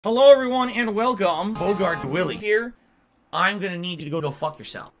Hello everyone and welcome. BogartWilley here. I'm gonna need you to go fuck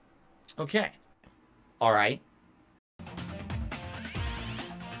yourself. Okay. Alright.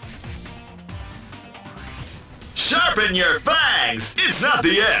 Sharpen your fangs! It's not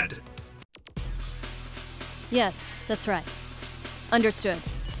the end! Yes, that's right. Understood.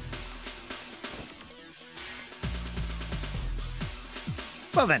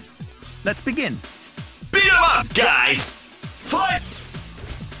 Well then, let's begin. Beat 'em up, guys! Fight!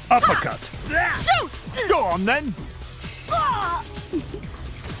 Uppercut. Shoot! Go on then.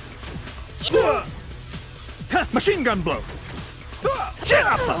 Machine gun blow. Chin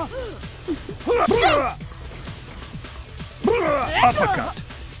upper. Uppercut.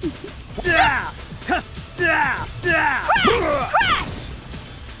 Crash!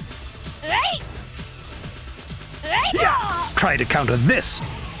 Try to counter this.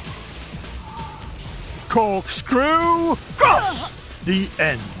 Corkscrew. Cross. The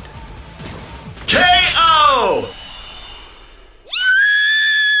end. KO!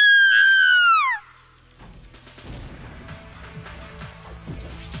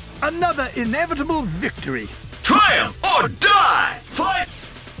 Another inevitable victory. Triumph or die! Fight!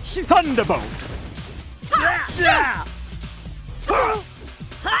 Thunderbolt.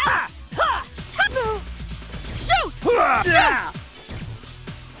 Shoot!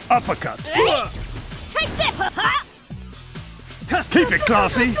 Uppercut. Take this! Keep it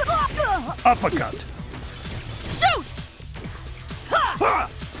classy. Uppercut. Shoot!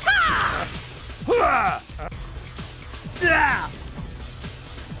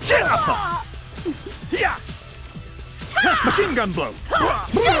 Chin upper. Yeah. Machine gun blow.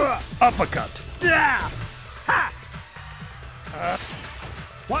 Uppercut.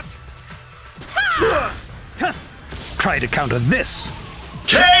 What? Try to counter this.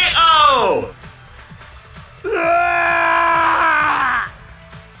 KO!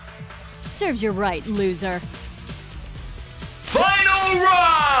 Serves you right, loser. Final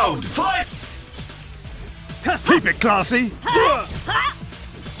round! Fight! Keep it classy.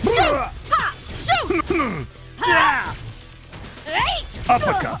 Shoot! Shoot!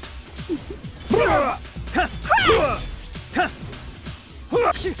 Uppercut.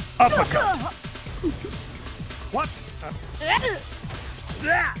 Uppercut. What?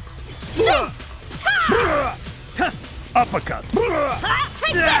 Shoot! Uppercut.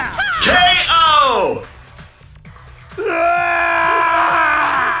 Take that! KO!